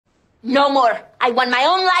No more. I want my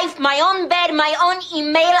own life, my own bed, my own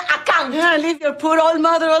email account. Yeah, leave your poor old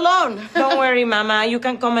mother alone. Don't worry, Mama. You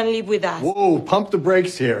can come and live with us. Whoa, pump the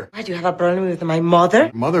brakes here. Why, do you have a problem with my mother?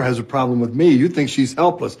 Mother has a problem with me. You think she's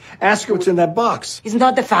helpless. Ask her what's in that box. Is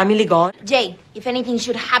not the family gone? Jay, if anything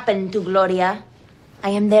should happen to Gloria, I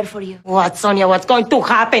am there for you. What, Sonia? What's going to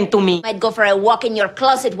happen to me? Might go for a walk in your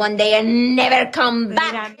closet one day and never come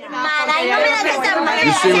back.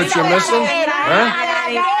 You see what you're missing? Huh?